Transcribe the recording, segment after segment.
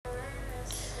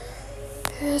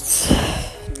It's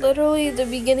literally the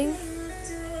beginning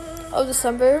of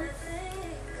December.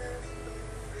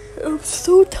 I'm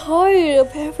so tired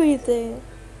of everything.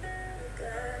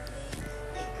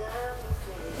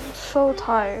 I'm so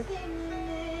tired.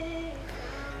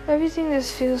 Everything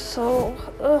just feels so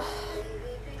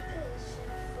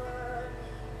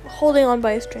holding on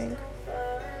by a string.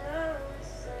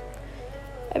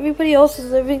 Everybody else is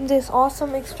living this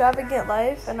awesome, extravagant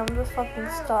life, and I'm just fucking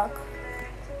stuck.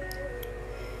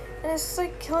 And it's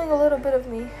like killing a little bit of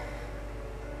me.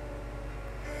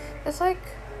 It's like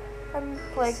I'm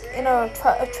like in a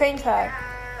train track,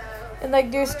 and like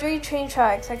there's 3 train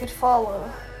tracks I could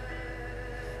follow.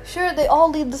 Sure, they all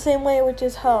lead the same way, which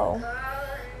is hell.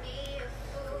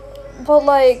 But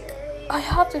like, I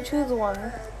have to choose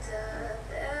one.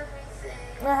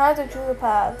 I have to choose a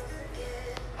path.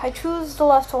 I choose the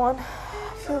left one.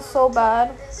 I feel so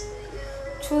bad.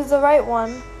 Choose the right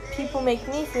one. People make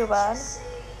me feel bad.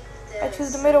 I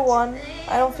choose the middle one.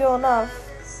 I don't feel enough.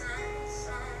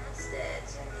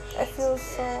 I feel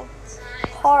so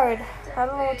hard. I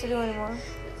don't know what to do anymore.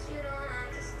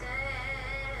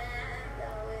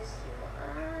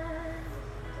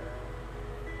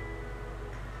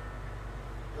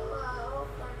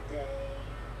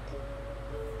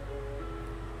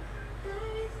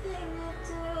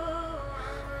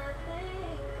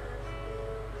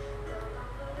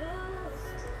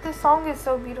 This song is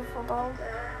so beautiful though.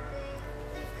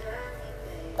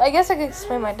 I guess I could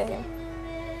explain my day.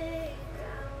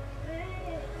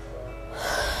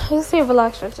 Just stay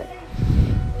relaxed for a second.